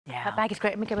Yeah. That bag is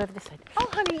great. Let me go over this side. Oh,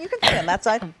 honey, you can stay on that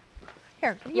side.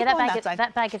 Here, Yeah,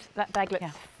 that bag looks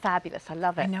fabulous. I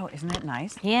love it. I know, isn't it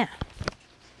nice? Yeah.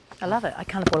 I love it. I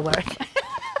can't afford to wear it.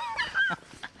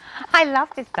 I love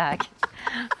this bag.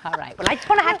 All right. Well, I just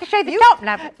want to have to show the top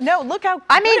now. No, look how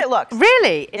good it looks.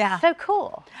 Really? It's so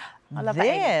cool. I love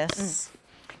this.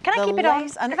 Can I keep it on?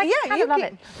 Yeah, you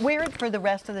can wear it for the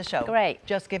rest of the show. Great.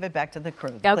 Just give it back to the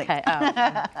crew. Okay. Oh,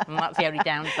 that's the only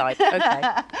downside. Okay.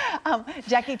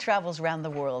 Jackie travels around the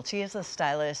world. She is a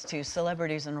stylist to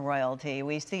celebrities and royalty.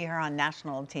 We see her on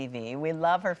national TV. We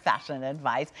love her fashion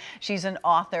advice. She's an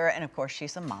author, and of course,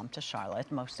 she's a mom to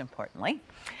Charlotte, most importantly.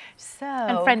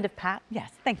 And friend of Pat. Yes,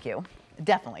 thank you.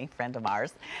 Definitely friend of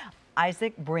ours.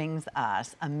 Isaac brings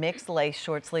us a mixed lace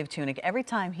short sleeve tunic. Every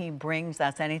time he brings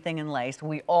us anything in lace,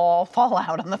 we all fall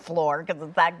out on the floor because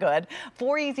it's that good.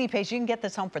 4 easy pays. You can get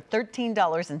this home for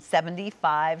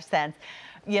 $13.75.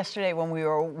 Yesterday when we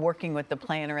were working with the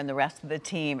planner and the rest of the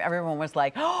team, everyone was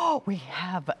like, oh, we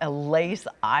have a lace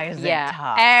Isaac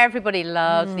top. Everybody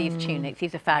loves these tunics.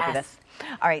 These are fabulous. Yes.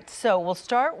 All right, so we'll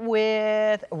start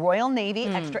with Royal Navy,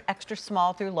 extra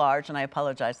small through large, and I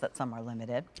apologize that some are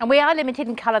limited. And we are limited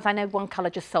in colors. I know one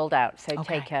color just sold out, so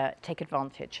take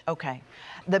advantage. Okay.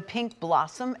 The Pink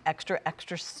Blossom, extra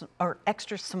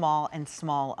small and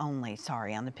small only.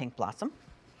 Sorry, on the Pink Blossom.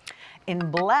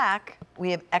 In black, we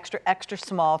have extra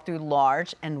small through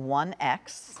large and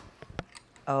 1X.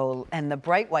 Oh, and the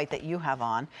bright white that you have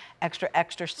on,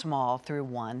 extra small through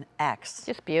 1X.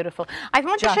 Just beautiful. I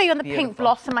want to show you on the Pink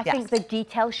Blossom. I think the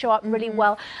details show up really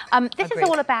well. This is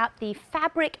all about the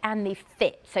fabric and the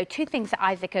fit. So two things that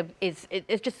Isaac is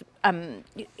just,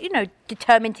 you know,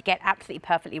 determined to get absolutely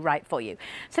perfectly right for you.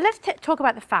 So let's talk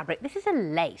about the fabric. This is a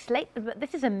lace.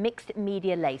 This is a mixed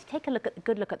media lace. Take a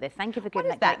good look at this. Thank you for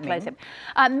giving that great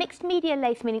close-up. Mixed media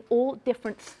lace meaning all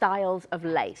different styles of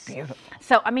lace. Beautiful.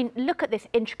 So, I mean, look at this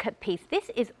intricate piece. This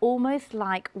is almost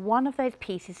like one of those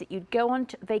pieces that you'd go on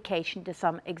vacation to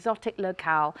some exotic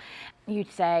locale. You'd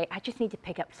say, I just need to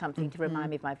pick up something to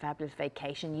remind me of my fabulous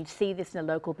vacation. You'd see this in a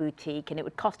local boutique and it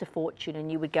would cost a fortune and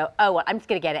you would go, oh, well, I'm just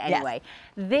going to get it anyway.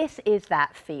 Yes. This is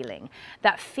that feeling,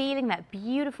 that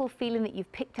beautiful feeling that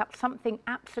you've picked up something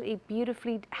absolutely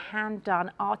beautifully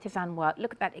hand-done artisan work.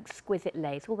 Look at that exquisite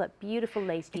lace, all that beautiful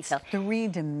lace detail. It's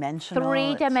three-dimensional.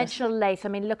 Three-dimensional lace. I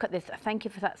mean, look at this. Thank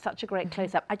you for that. Such a great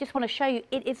close-up. I just want to show you,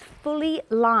 it is fully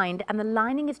lined and the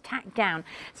lining is tacked down.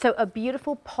 So a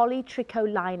beautiful poly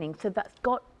tricot lining. So that's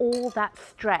got all that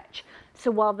stretch.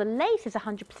 So while the lace is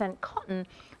 100% cotton,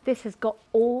 this has got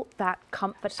all that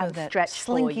comfort and stretch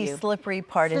for you. Slinky, slippery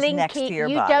part is next to your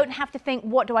body. You don't have to think,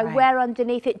 what do I wear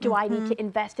underneath it? Do I need to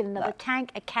invest in another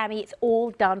tank, a cami? It's all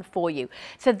done for you.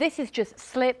 So this is just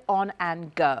slip on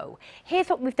and go. Here's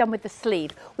what we've done with the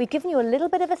sleeve. We've given you a little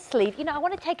bit of a sleeve. You know, I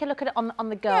want to take a look at it on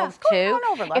the girls too,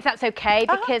 if that's okay,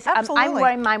 because I'm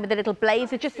wearing mine with a little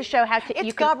blazer just to show how to.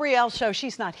 It's Gabrielle's show.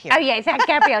 She's not here. Oh yeah, it's that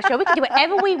Gabrielle's show. We can do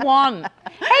whatever we want.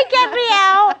 Hey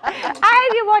Gabrielle, I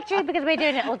hope you're watching because we're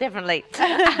doing it all differently.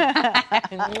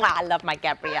 I love my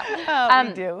Gabrielle. Oh,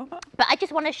 we do. But I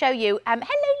just want to show you, hello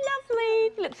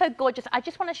lovely, you look so gorgeous. I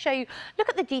just want to show you, look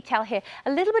at the detail here,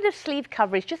 a little bit of sleeve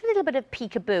coverage, just a little bit of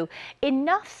peekaboo,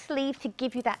 enough sleeve to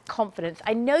give you that confidence.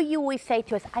 I know you always say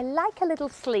to us, I like a little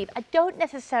sleeve. I don't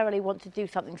necessarily want to do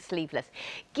something sleeveless.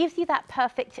 Gives you that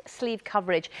perfect sleeve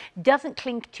coverage, doesn't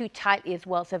cling too tightly as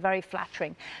well, so very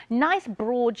flattering. Nice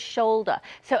broad shoulder,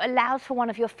 so allows for one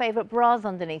of your favorite bras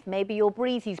underneath, maybe your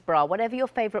Breezy's bra, whatever your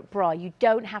favorite bra. You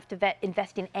don't have to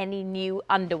invest in any new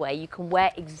underwear. You can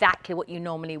wear exactly what you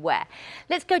normally wear.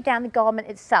 Let's go down the garment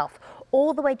itself.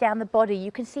 All the way down the body,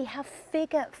 you can see how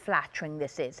figure flattering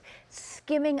this is.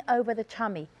 Skimming over the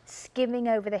tummy, skimming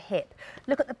over the hip.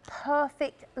 Look at the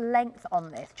perfect length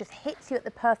on this. Just hits you at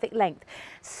the perfect length.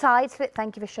 Side split,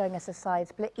 thank you for showing us a side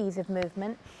split, ease of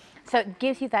movement. So it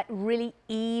gives you that really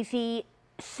easy,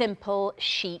 simple,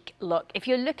 chic look. If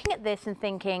you're looking at this and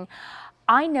thinking,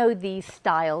 I know these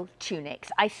style tunics.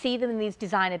 I see them in these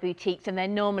designer boutiques and they're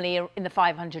normally in the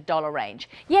 $500 range.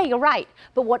 Yeah, you're right.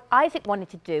 But what Isaac wanted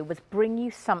to do was bring you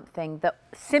something that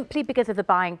simply because of the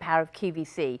buying power of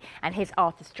QVC and his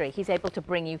artistry, he's able to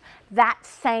bring you that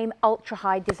same ultra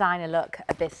high designer look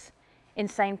at this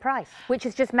insane price, which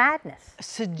is just madness.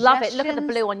 Love it. Look at the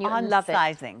blue on you. Love it.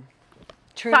 Sizing.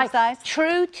 True to size?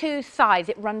 True to size.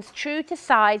 It runs true to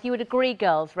size. You would agree,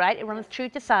 girls, right? It runs true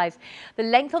to size. The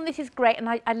length on this is great, and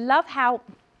I love how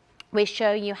we're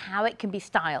showing you how it can be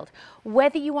styled.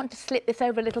 Whether you want to slip this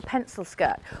over a little pencil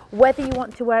skirt, whether you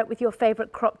want to wear it with your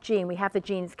favorite crop jean, we have the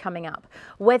jeans coming up,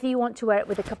 whether you want to wear it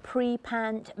with a capri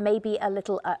pant, maybe a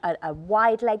little a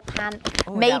wide leg pant,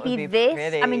 Ooh, maybe this.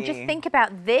 pretty. I mean, just think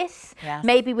about this, Yes.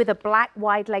 maybe with a black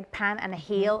wide leg pant and a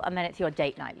heel, and then it's your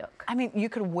date night look. I mean, you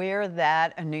could wear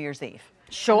that on New Year's Eve.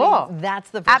 Sure. I mean, that's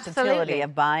the versatility Absolutely.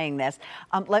 of buying this.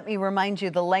 Let me remind you,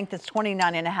 the length is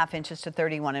 29.5 inches to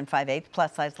 31 5/8.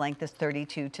 Plus size length is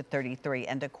 32 to 33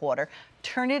 1/4.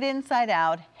 Turn it inside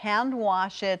out, hand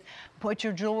wash it, put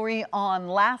your jewelry on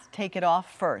last, take it off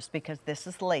first, because this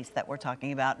is lace that we're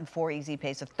talking about, and 4 easy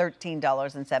pays of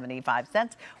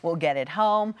 $13.75. We'll get it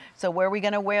home. So where are we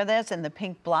going to wear this? In the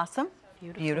pink blossom.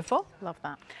 Beautiful. Love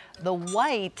that. The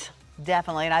white,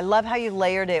 definitely, and I love how you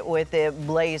layered it with the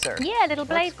blazer. Yeah, little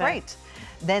blazer. Looks great.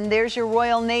 Then there's your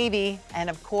royal navy,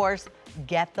 and of course,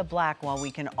 get the black while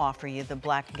we can offer you the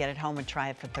black. Get it home and try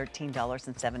it for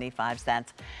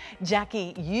 $13.75.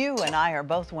 Jackie, you and I are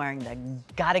both wearing the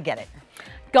Gotta Get It.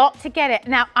 Got to get it.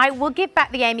 Now, I will give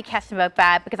back the Amy Kestenberg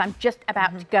bag because I'm just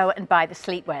about to go and buy the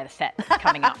sleepwear set that's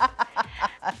coming up.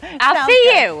 I'll Sounds see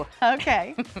good. you.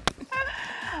 Okay.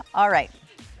 All right.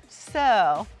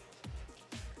 So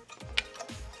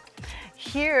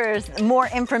here's more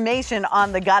information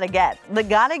on the Gotta Get. The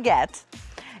Gotta Get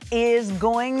is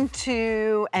going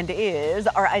to, and is,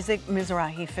 our Isaac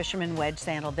Mizrahi Fisherman Wedge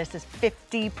Sandal. This is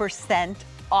 50%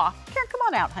 off. Here, come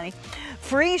on out, honey.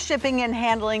 Free shipping and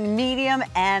handling, medium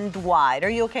and wide. Are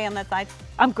you okay on that side?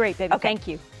 I'm great, baby. Okay. Thank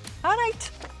you. All right.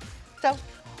 So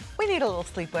we need a little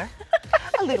sleepwear,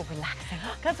 a little relaxing,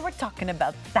 because we're talking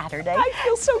about Saturday. I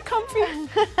feel so comfy.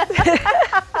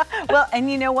 Well,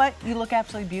 and you know what? You look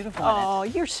absolutely beautiful in it. Oh,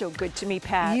 you're so good to me,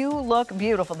 Pat. You look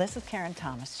beautiful. This is Karen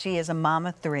Thomas. She is a mom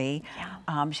of 3.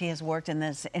 She has worked in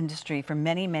this industry for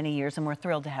many, many years, and we're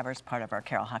thrilled to have her as part of our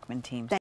Carol Huckman team.